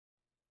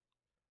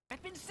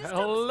weapon system.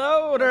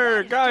 Hello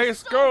there,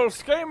 guys,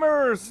 girls,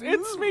 gamers!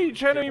 It's me,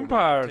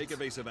 GenuineParts. Take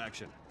evasive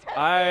action.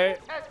 I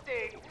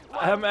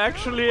am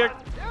actually a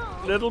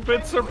little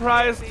bit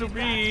surprised to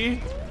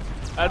be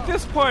at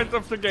this point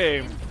of the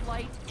game.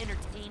 In-flight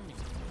entertainment.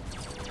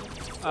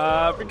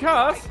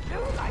 Because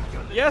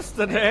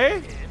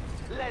yesterday...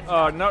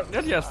 Oh, no,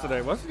 not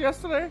yesterday. Was it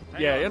yesterday?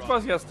 Yeah, it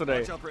was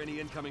yesterday. Watch out for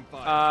any incoming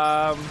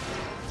fire.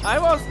 I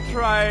was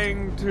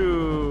trying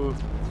to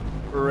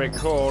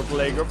record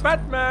Lego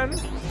Batman,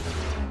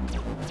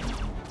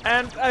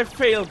 and I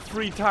failed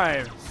 3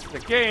 times. The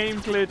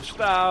game glitched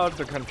out,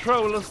 the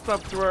controller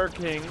stopped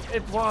working.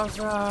 It was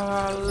a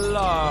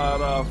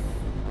lot of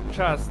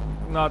just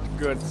not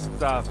good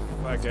stuff,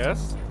 I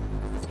guess.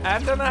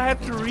 And then I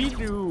had to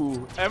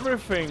redo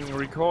everything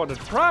recorded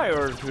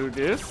prior to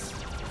this.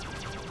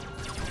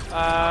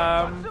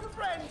 I've got some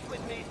friends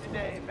with me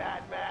today,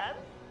 Batman.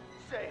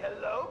 Say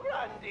hello,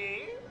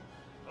 Grundy.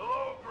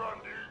 Hello,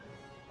 Grundy.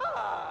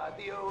 Ah,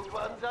 the old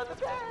ones are the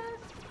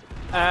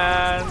best.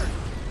 And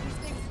These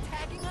things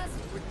attacking us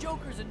were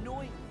Joker's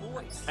annoying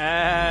voice.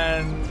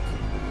 And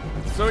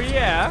so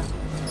yeah,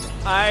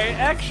 I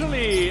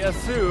actually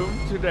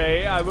assumed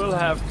today I will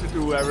have to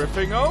do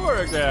everything over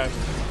again.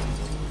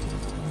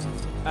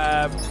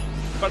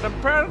 But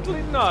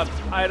apparently not.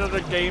 Either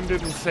the game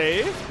didn't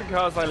save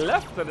because I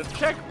left at a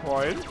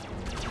checkpoint.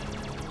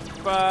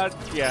 But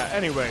yeah,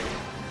 anyway.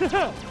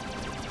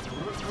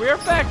 We're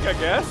back, I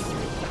guess.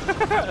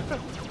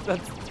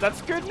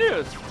 That's good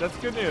news. That's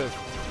good news.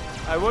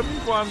 I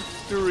wouldn't want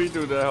to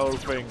redo the whole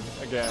thing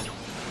again,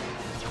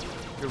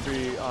 to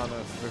be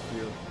honest with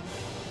you.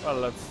 Well,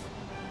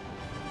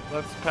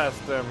 let's pass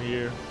them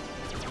here.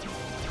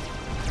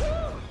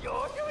 Ooh,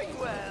 you're doing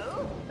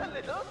well. A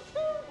little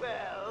too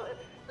well.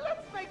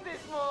 Let's make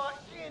this more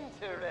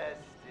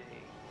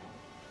interesting.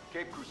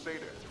 Cape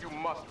Crusader, you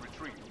must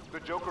retreat. The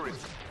Joker is...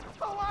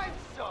 Oh, I'm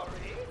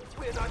sorry.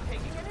 We're not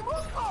taking any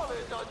more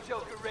callers on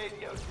Joker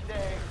Radio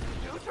today.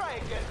 Do try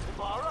again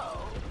tomorrow.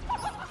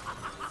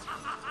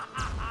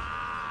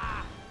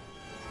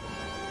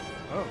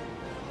 Oh.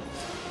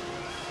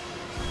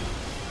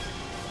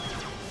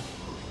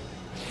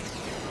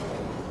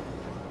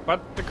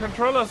 But the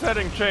controller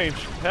settings changed.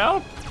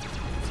 Help!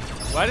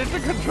 Why did the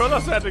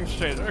controller settings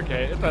change?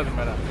 Okay, it doesn't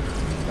matter.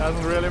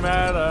 Doesn't really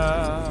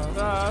matter.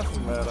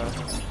 Doesn't matter.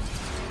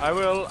 I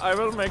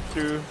will make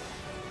do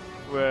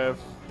with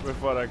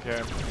what I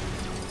can.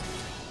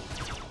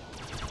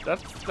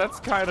 That's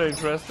kind of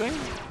interesting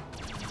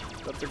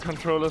that the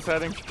controller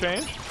settings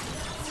changed.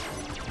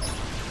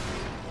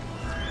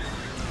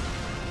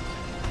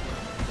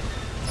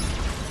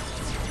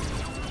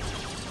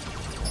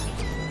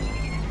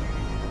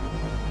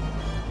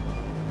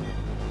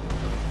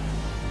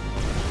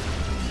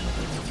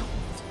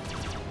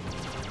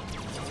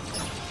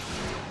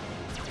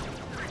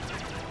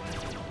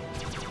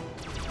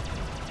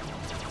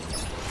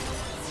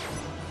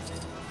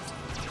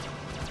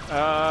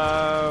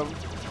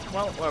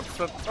 Well, what's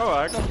that? Oh,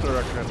 I got the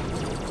record.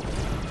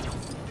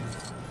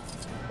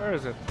 Where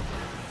is it?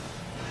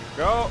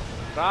 Go!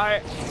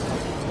 Die!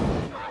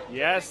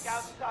 Yes!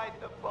 Outside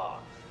the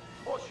box.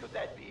 Or should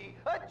that be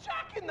a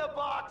jack in the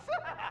box?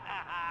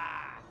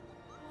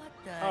 What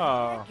the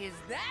Oh. heck is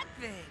that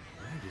thing?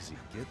 Where does he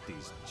get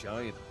these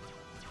giant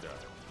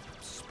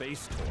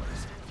space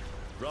toys?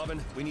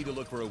 Robin, we need to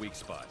look for a weak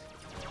spot.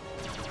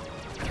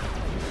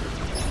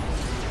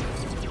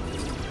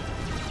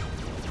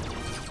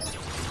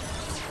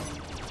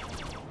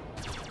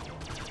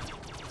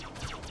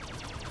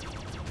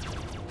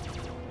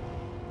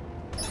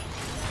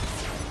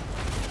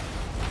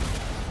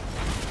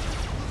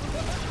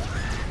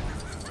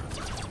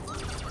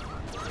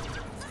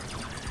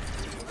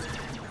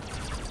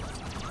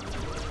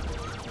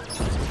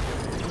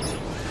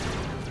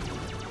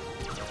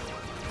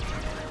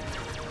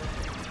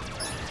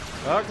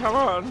 Oh, come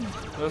on.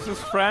 This is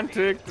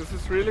frantic. This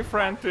is really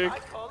frantic. I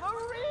call a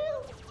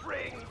real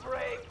spring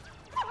break.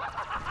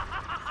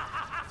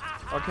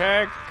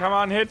 Okay, come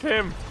on, hit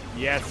him.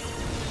 Yes.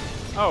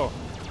 Oh,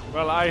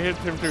 well, I hit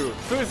him too.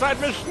 Suicide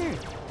mission!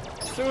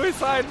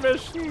 Suicide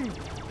mission!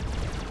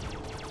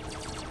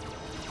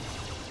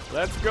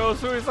 Let's go,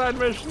 suicide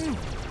mission!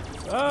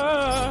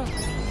 Ah!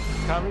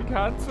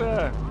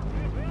 Kamikaze!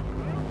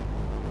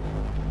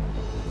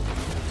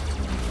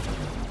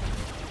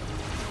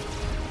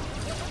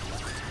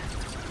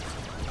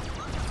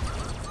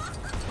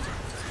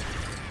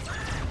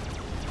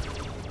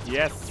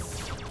 Yes!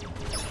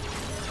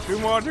 2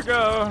 more to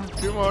go!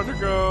 2 more to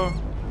go!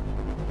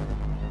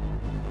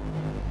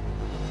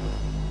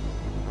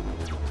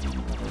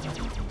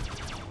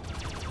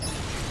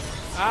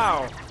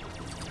 Ow!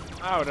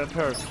 Ow, that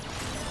hurt.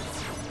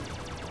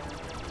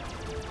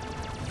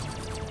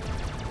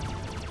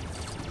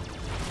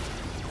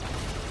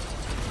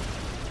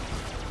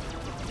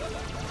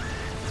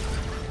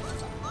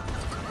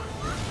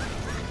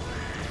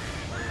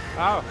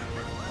 Ow!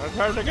 That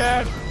hurt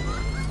again!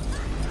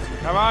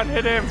 Come on,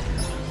 hit him!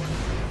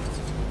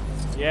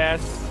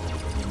 Yes!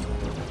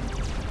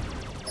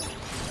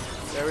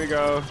 There we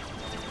go.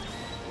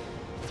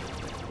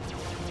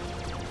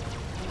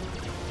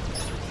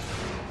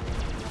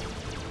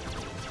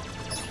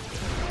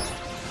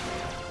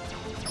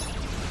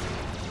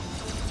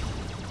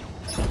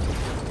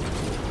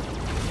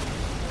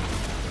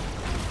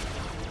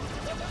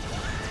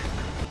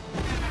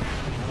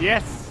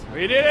 Yes,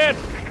 we did it!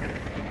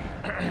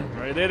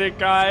 We did it,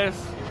 guys.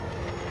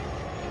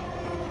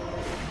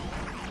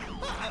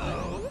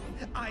 Uh-oh.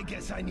 I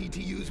guess I need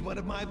to use one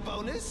of my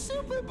bonus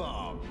super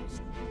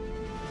bombs.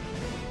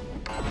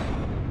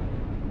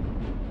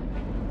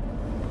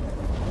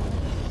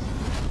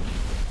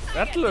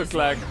 That looks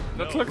like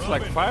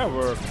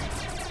fireworks.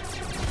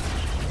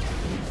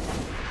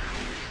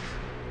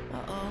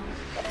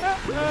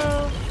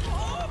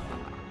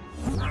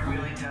 I'm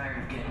really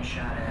tired of getting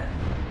shot at.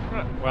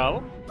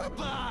 Well,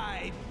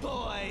 Bye-bye,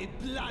 boy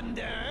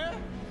blunder.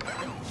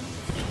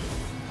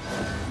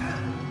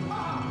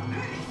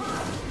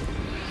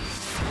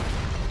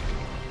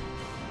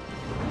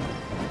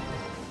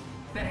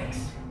 Thanks.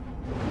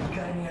 You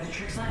got any other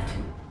tricks left?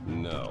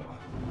 No.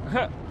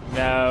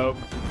 no.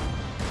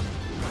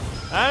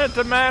 And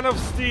the Man of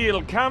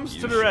Steel comes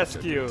to the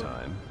rescue.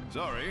 Time.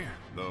 Sorry,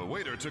 the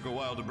waiter took a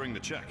while to bring the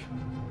check.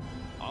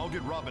 I'll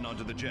get Robin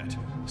onto the jet.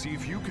 See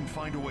if you can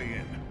find a way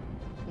in.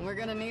 We're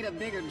gonna need a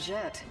bigger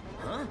jet.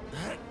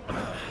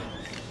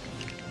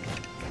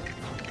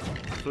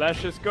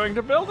 Flash is going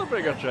to build a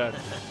bigger jet.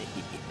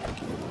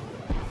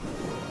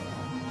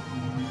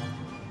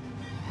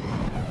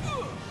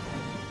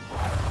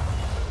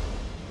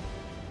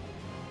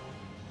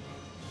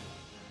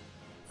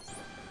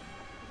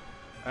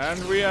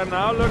 And we are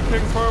now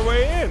looking for a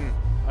way in,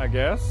 I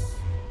guess.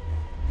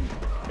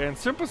 In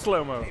super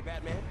slow-mo. Hey,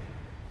 Batman.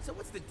 So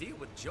what's the deal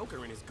with Joker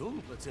and his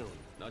goon platoon?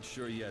 Not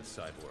sure yet,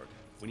 Cyborg.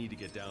 We need to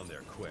get down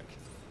there quick.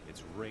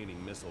 It's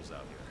raining missiles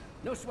out here.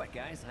 No sweat,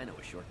 guys. I know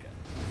a shortcut.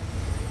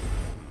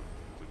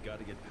 We've got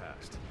to get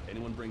past.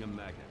 Anyone bring a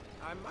magnet?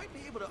 I might be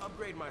able to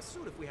upgrade my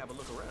suit if we have a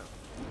look around.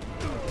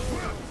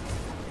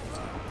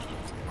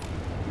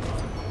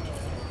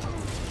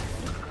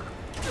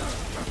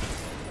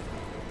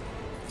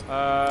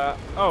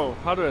 Oh,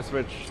 how do I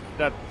switch?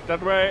 That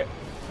way.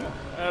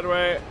 That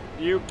way.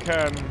 You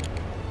can.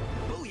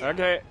 Booyah.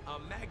 Okay. A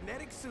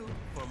magnetic suit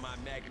for my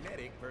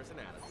magnetic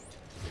personality.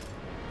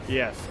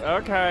 Yes.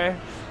 Okay.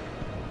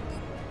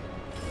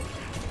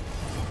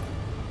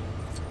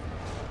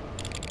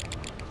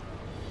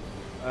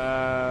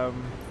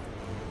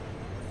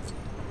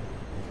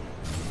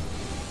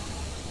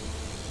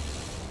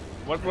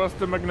 What was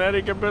the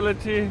magnetic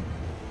ability?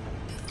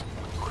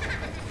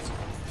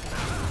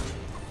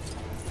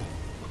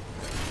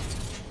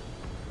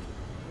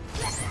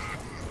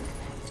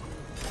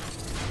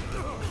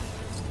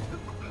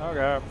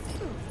 Okay.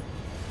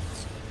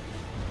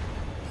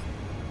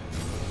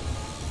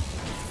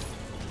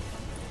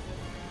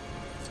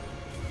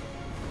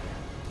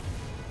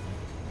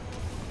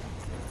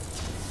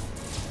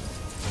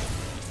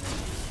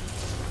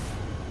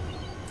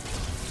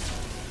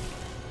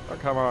 Oh,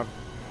 come on.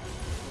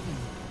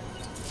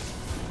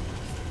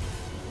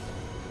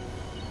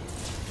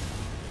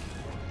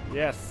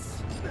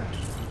 Yes.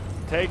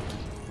 Take.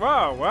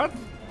 Wow, what?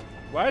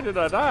 Why did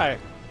I die?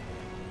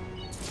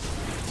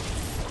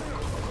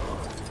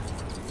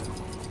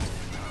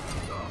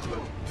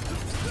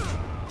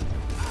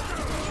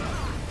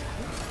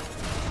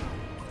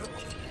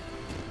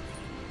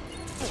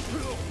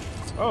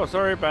 Oh,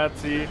 sorry,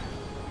 Batsy.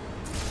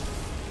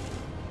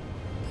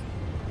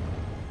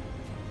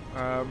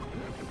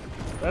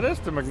 That is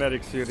the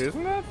magnetic suit,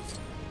 isn't it?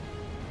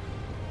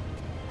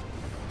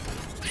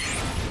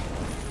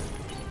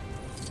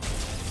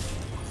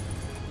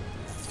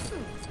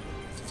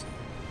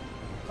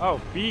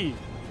 Oh, B.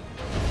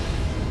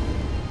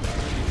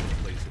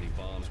 Place any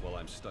bombs while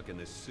I'm stuck in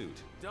this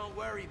suit. Don't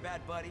worry,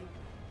 Bat Buddy.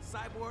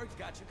 Cyborg's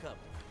got you covered.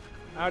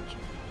 Ouch.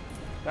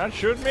 Don't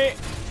shoot me.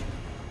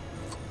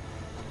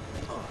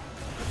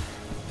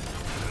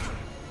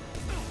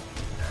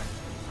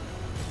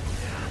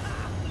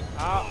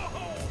 Ow.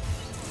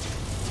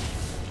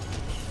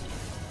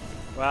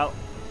 Well,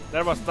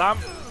 that was dumb.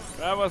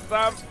 That was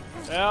dumb.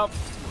 Help.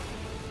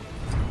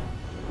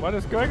 What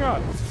is going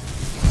on?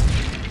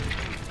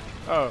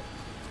 Oh.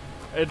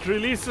 It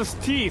releases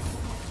teeth.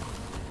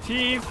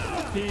 Teeth.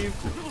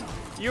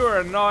 You are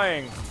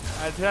annoying.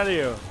 I tell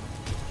you.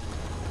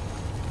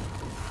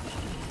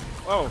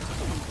 Oh.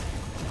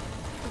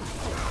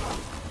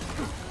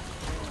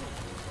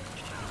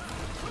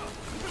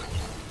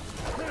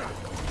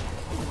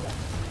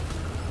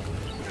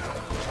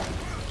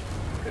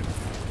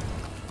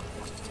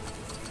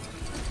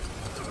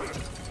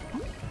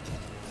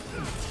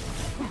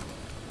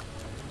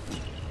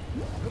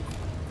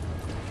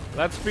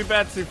 Let's be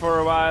Betsy for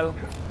a while.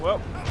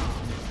 Whoa.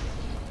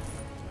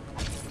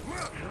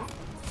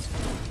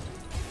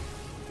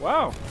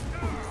 Wow.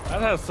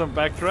 That has some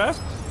backdraft.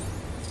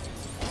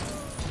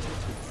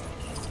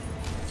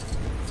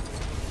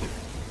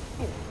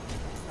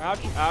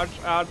 Ouch,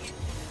 ouch, ouch.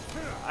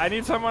 I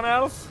need someone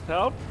else.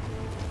 Help.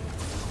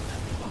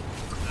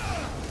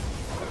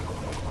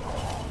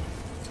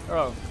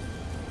 Oh.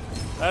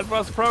 That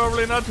was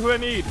probably not who I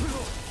need.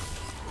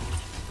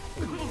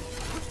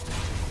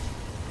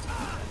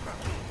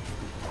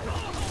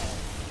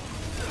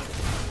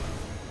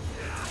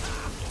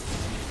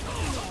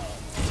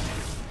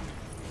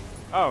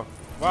 Oh,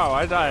 wow,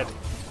 I died.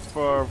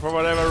 For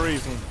whatever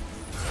reason.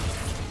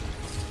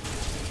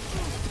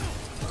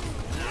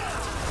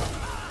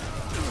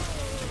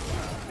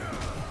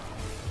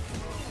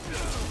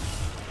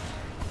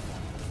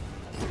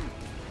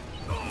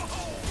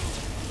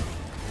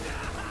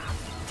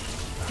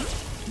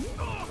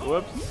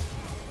 Whoops.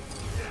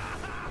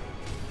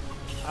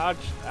 Ouch,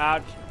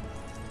 ouch.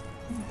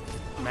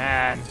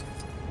 Man.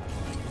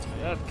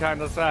 That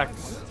kinda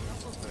sucks.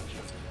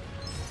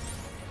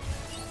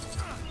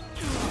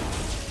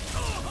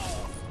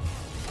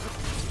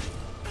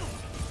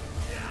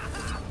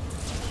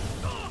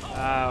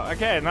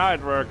 Okay, now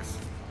it works.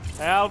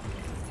 Help.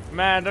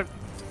 Man,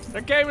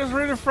 the game is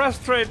really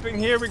frustrating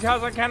here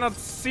because I cannot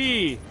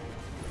see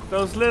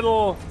those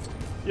little...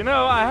 You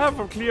know, I have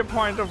a clear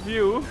point of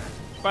view,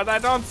 but I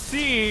don't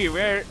see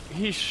where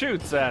he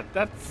shoots at.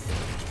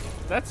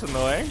 That's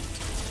annoying.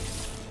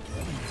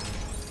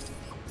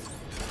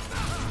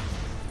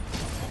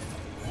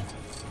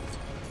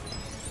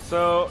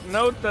 So,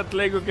 note that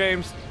Lego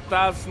games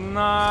does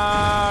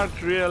not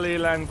really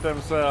lend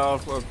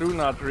themselves, or do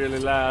not really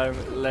lend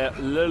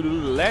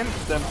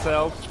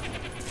themselves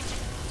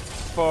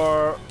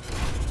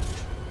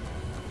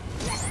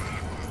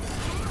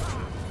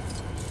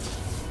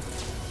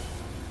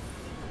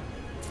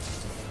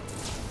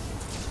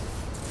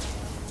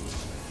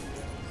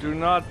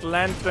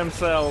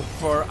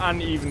for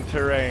uneven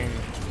terrain.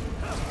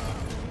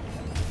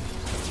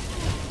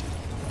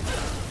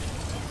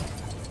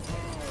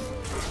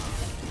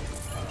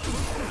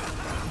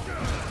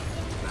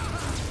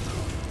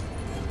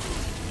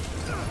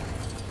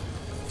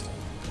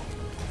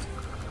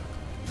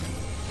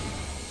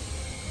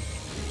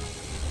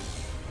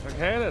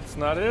 Okay, that's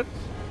not it.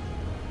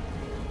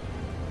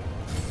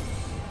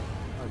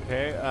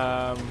 Okay,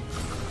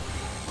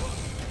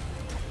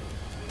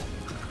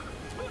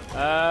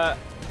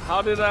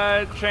 how did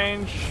I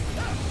change?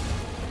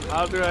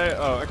 How do I...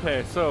 Oh,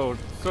 okay, so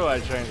I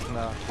changed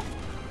now.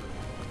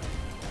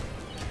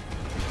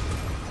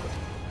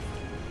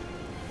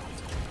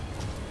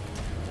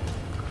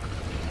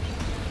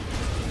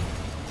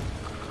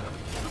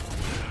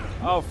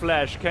 Oh,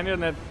 Flash, can you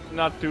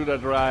not do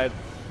that right?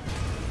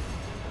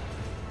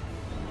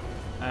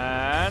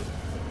 And...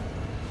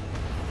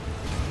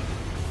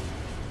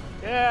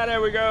 yeah,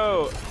 there we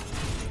go!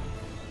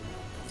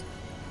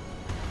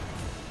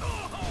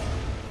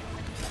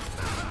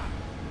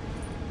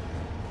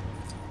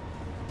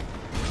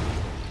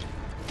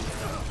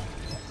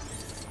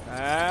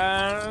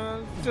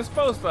 And...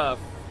 disposed of.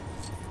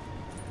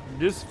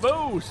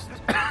 Disposed!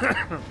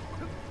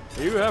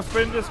 You have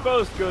been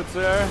disposed, good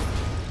sir.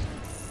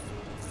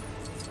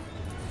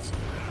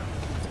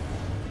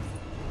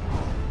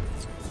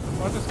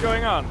 What is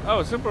going on?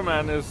 Oh,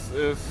 Superman is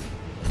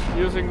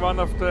using one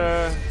of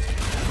the...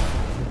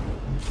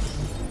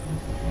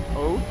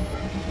 Oh.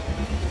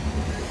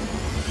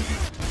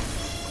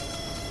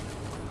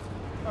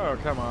 Oh,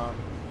 come on.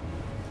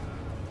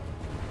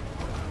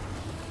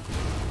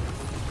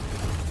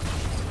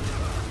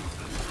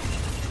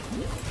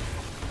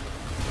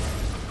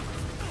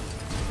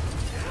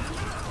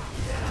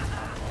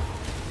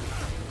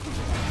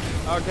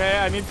 Okay,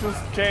 I need to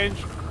change.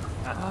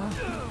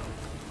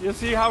 You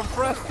see how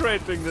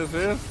frustrating this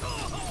is?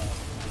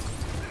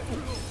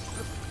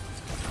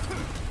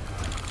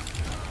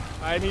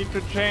 I need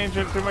to change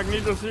into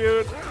Magneto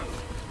suit.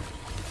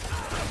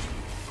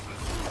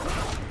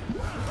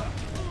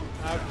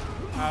 Ouch,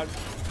 ouch.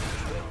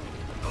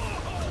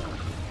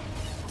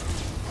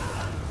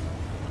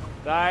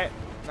 Die,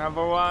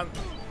 number one.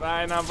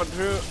 Die, number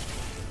two.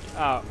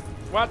 Oh,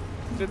 what?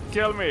 Did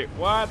kill me?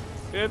 What?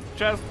 It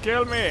just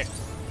killed me.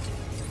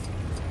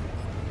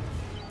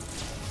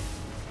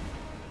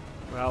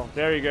 Well,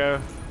 there you go.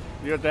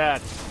 You're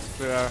dead,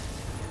 sir.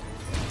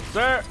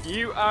 Sir,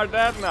 you are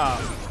dead now.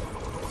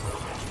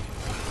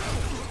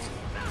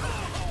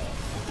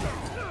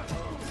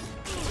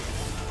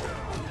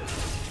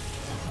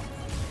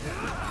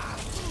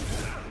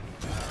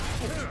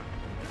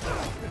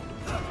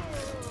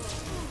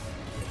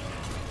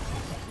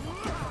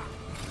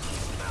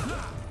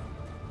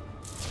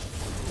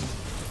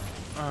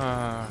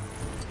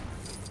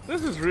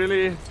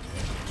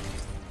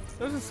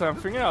 This is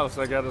something else,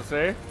 I gotta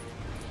say.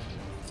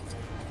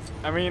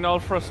 I mean, all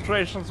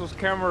frustrations with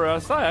camera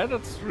aside,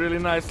 it's really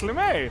nicely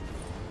made.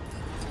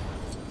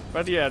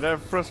 But yeah, the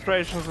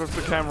frustrations with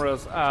the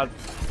cameras are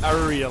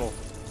real.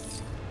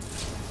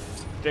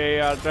 They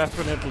are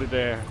definitely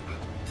there.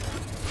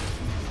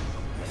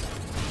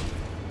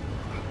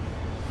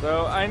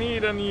 So I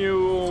need a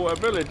new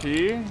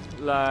ability,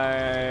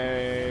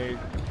 like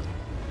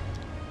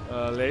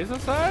laser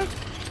sight?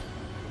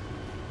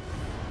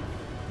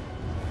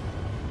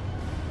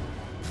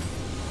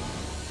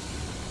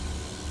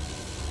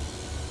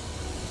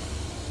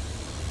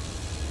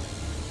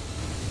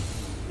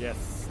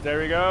 Yes, there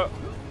we go.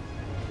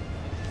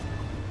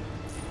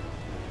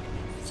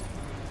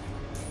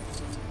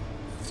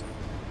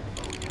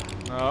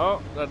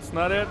 No, that's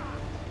not it.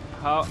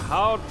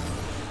 How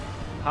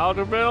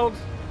to build?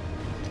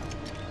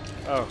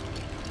 Oh,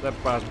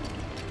 that button.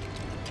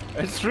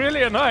 It's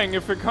really annoying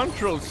if a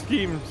control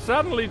scheme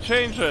suddenly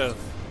changes.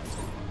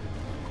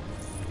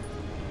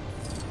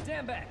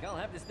 Stand back, I'll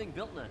have this thing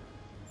built in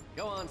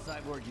Go on,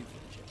 Cyborg, you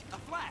finish it. A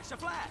flash, a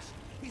flash!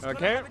 He's okay.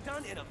 gonna have it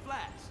done in a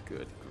flash.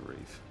 Good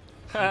grief.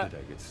 How did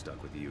I get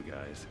stuck with you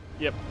guys?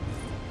 Yep.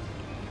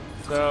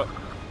 So...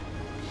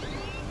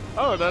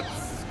 Oh,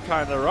 that's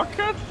kinda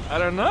rocket? I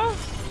don't know.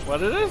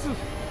 What it is?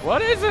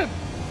 What is it?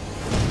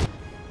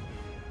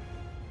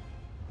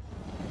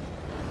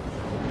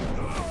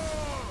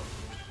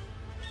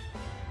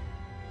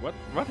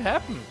 What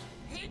happened?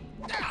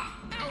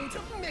 Out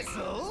of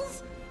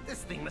missiles? This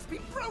thing must be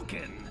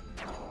broken.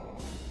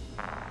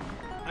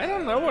 I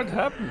don't know what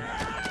happened.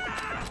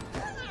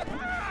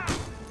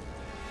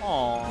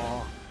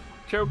 Aww.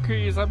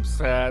 Choki is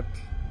upset.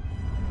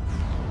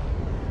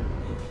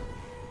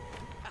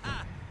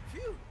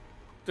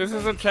 This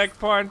is a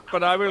checkpoint,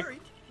 but I will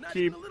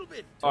keep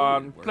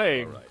on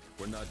playing. All right,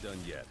 we're not done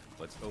yet.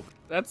 Let's open.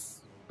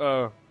 Let's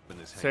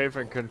save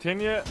and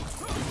continue.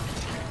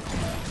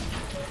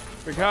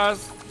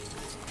 Because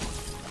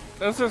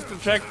this is the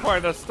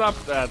checkpoint I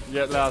stopped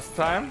at last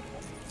time.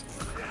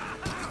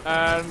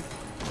 And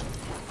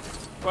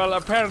well,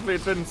 apparently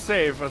it didn't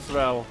save as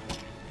well.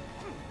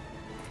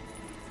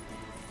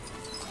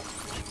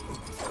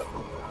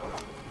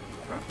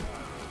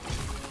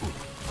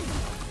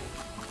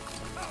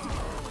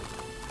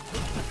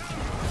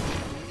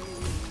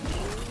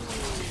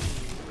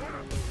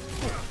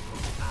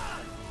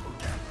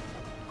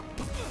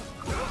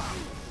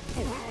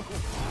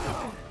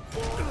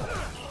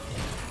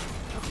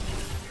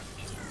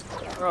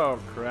 Oh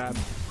crap.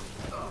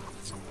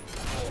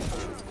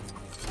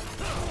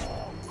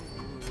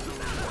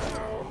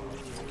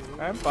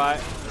 And bye.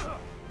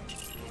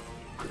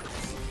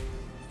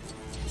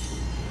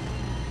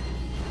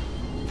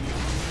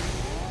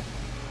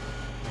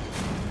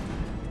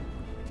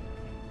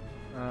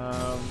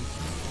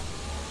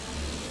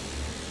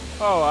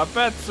 Oh, a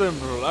bet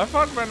symbol. I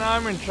thought when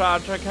I'm in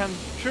charge I can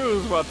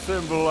choose what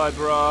symbol I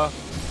draw.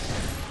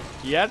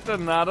 Yet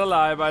another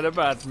lie by the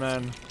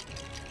Batman.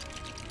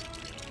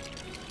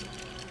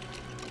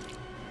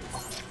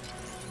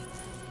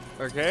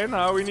 Okay,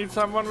 now we need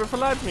someone with a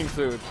lightning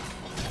suit.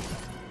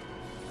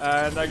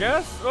 And I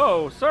guess...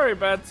 Oh, sorry,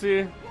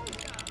 Betsy.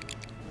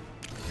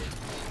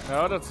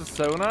 No, that's a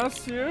sonar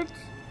suit.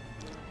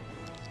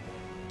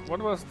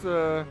 What was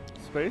the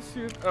space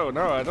suit? Oh,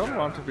 no, I don't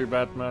want to be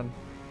Batman.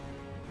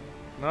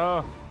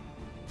 No.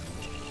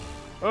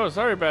 Oh,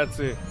 sorry,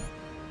 Betsy.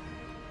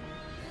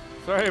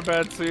 Sorry,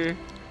 Betsy.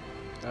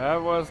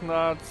 That was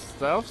not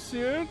stealth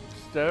suit,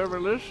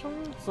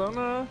 demolition,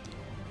 sonar,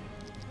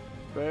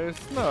 space.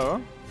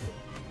 No.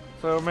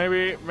 So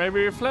maybe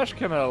Flash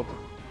can help.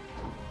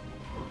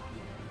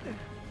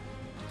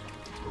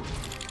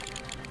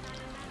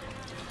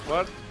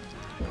 What?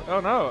 Oh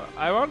no,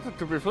 I wanted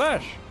to be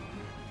Flash.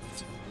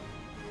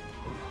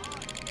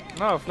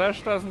 No,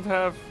 Flash doesn't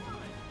have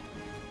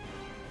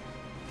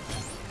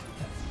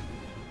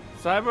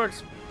Cyborg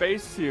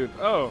spacesuit.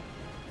 Oh.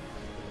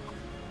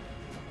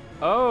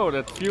 Oh,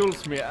 that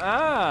fuels me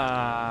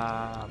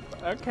up.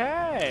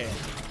 Okay.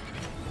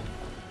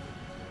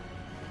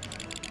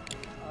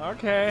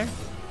 Okay.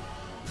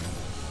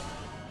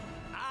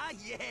 Ah,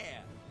 yeah.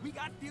 We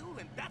got fuel,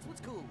 and that's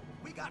what's cool.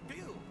 We got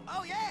fuel.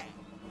 Oh, yeah.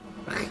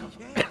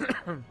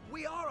 Yeah.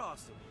 We are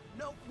awesome.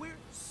 No, we're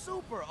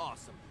super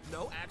awesome.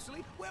 No,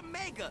 actually, we're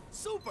mega,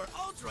 super,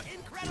 ultra,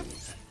 incredible.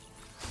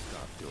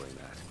 Stop doing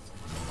that.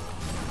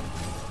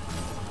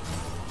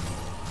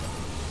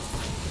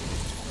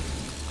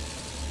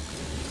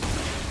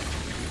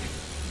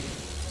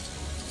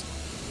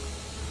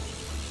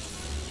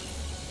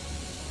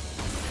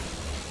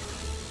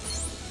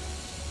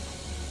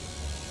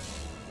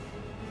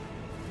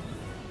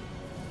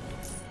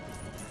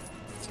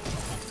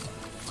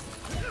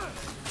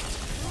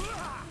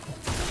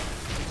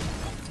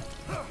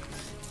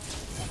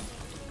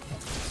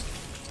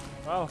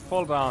 Well,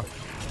 fall down.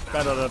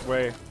 Better that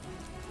way.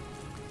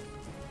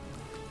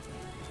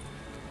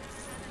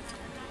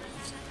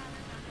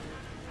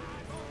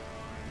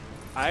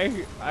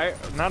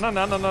 No,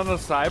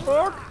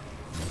 Cyborg?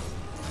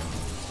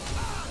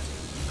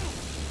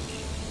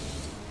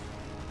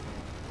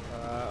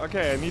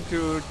 Okay, I need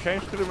to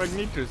change to the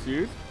Magneto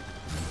suit.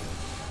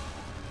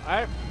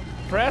 I'm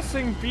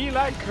pressing B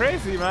like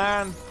crazy,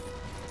 man.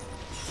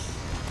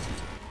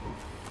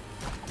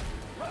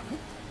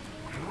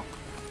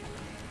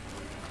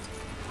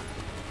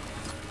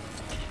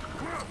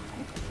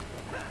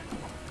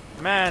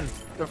 Man,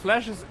 the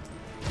Flash is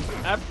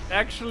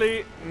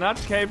actually not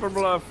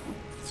capable of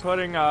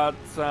putting out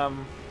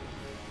some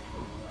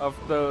of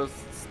those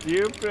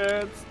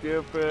stupid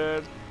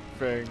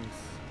things.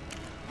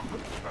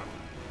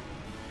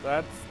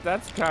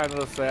 That's kind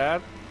of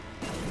sad.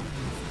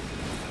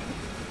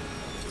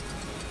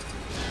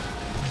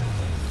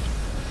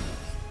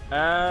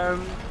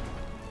 And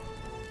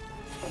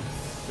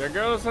there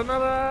goes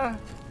another.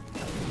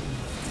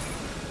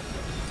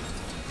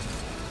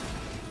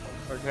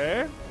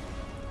 Okay.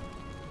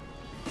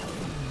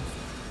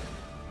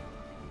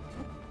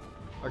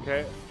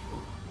 Okay.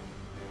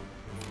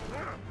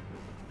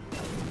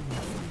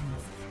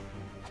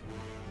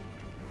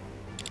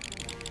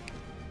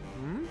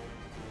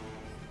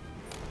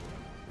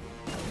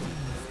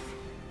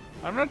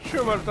 I'm not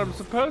sure what I'm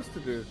supposed to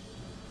do.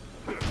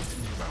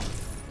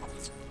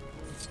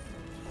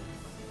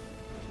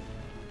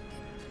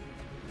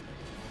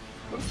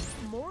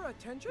 More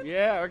attention?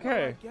 Yeah,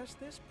 okay. Well, I guess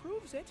this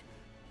proves it.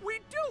 We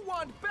do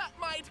want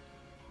Batmite!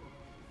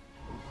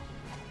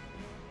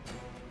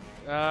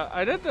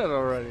 I did that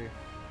already.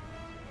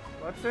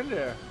 What's in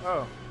there?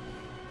 Oh.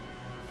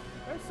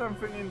 There's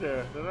something in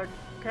there that I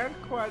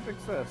can't quite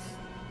access.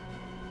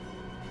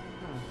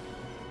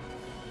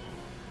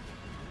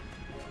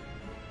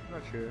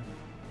 Not sure.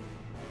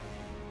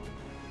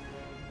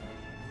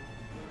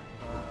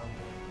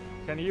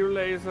 Can you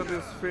laser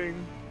this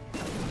thing?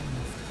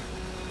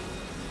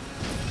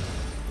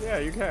 Yeah,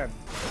 you can.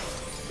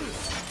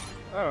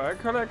 Oh, I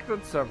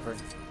collected something.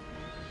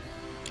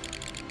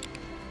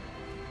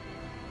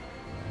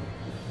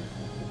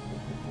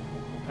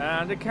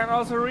 And it can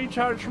also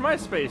recharge my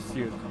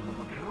spacesuit.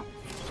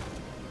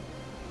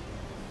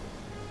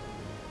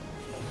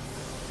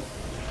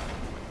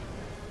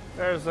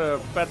 There's a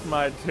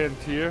Batmite hint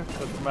here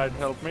that might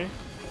help me.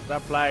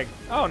 Stop flying.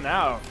 Oh,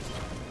 now.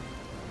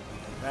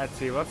 Let's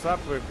see, what's up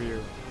with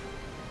you?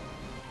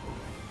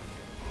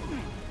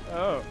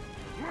 Oh.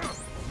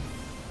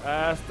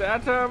 As the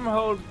atom,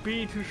 hold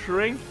B to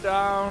shrink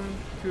down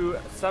to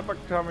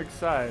subatomic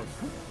size.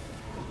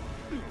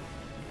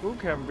 Who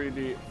can be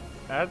the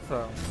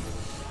atom?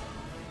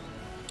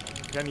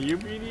 Can you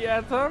be the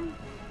atom?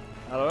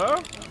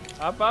 Hello?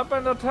 Up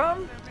and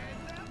atom?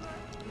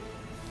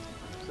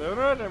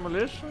 Sonar,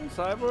 demolition,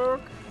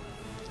 cyborg?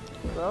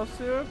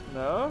 Celsius?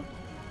 No?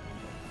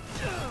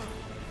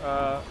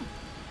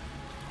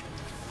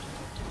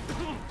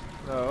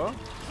 No.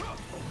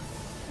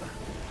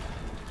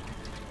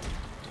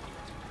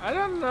 I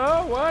don't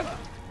know, what?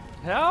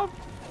 Help?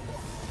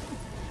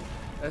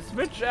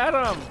 Which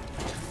atom?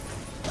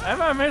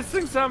 Am I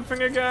missing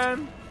something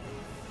again?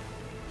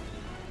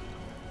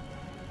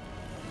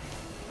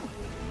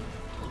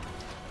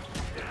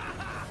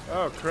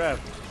 Oh crap.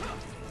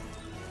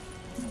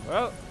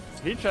 Well,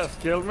 he just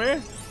killed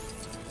me.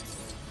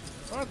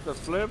 What the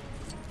flip?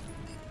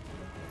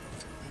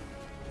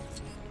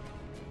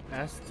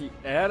 As the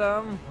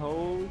atom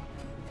hold.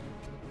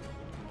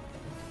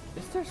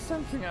 Is there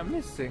something I'm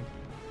missing?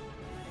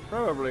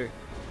 Probably.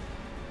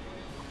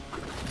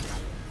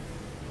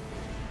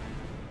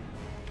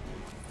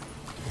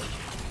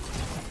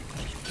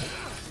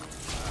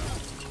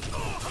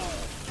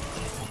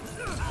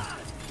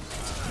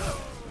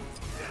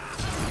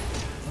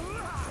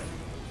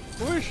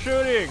 Who is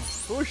shooting?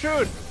 Who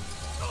shoot?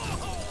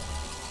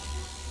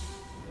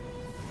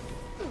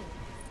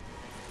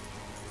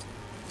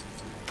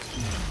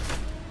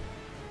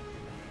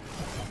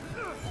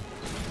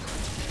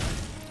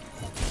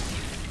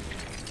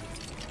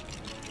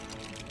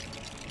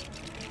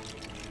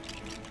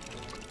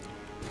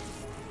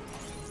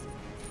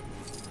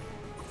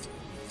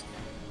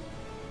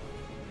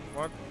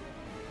 What?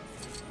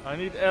 I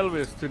need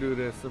Elvis to do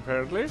this,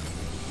 apparently.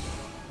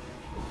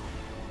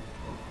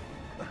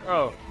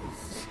 Oh,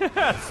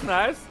 that's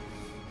nice.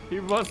 He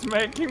was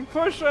making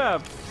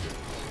push-ups.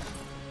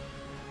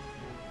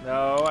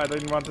 No, I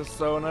didn't want the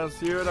sonar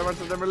suit. I want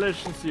the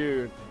demolition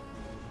suit.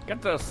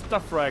 Get the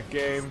stuff right,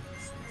 game.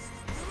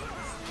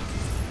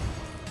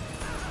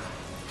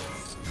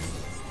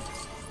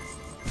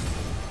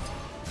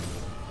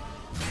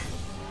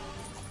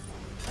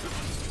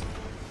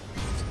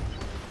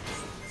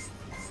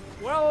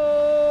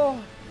 Well,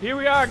 here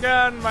we are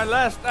again. My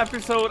last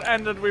episode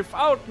ended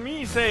without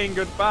me saying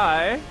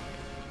goodbye.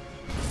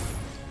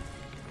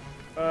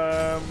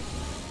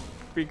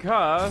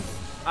 Because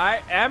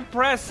I am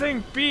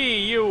pressing B,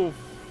 you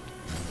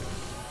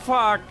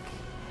fuck.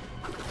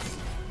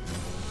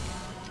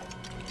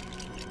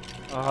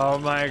 Oh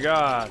my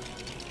god.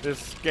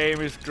 This game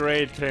is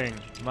grating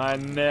my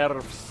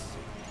nerves.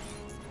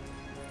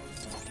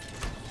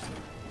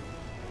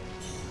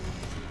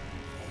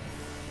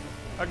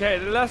 Okay,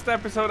 the last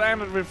episode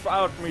ended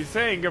without me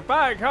saying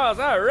goodbye because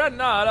I ran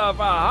out of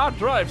a hard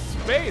drive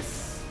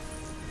space.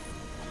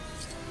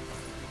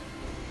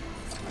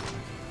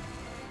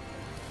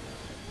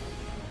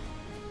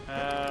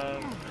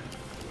 And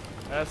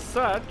as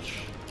such,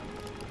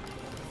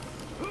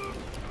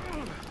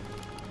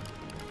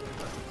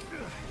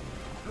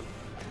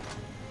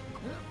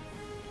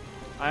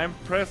 I'm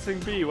pressing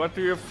B. What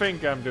do you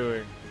think I'm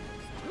doing?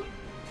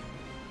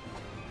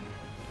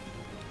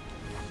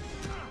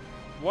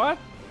 What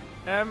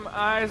am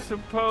I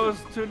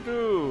supposed to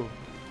do?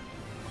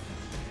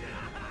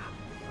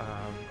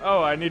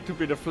 Oh, I need to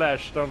be the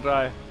Flash, don't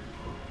I?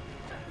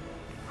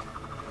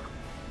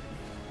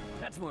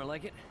 That's more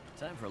like it.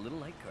 Time for a little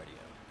light cardio.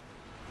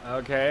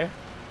 Okay.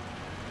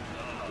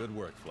 Good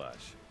work,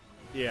 Flash.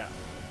 Yeah,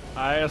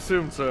 I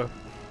assumed so.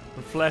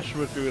 The Flash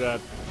would do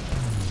that.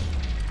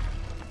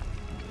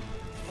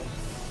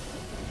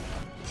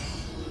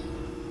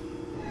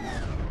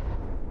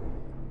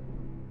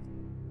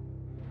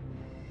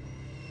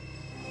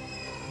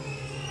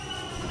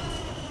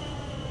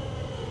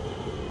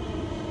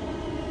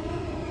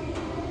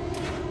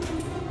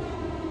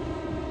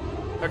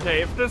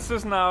 Okay, if this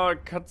is now a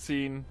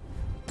cutscene,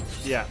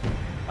 yeah.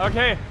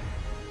 Okay,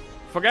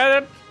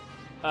 forget it.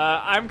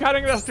 I'm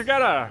cutting this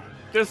together.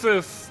 This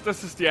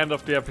is the end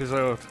of the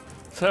episode.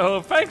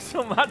 So thanks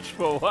so much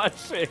for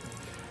watching.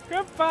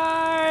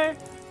 Goodbye.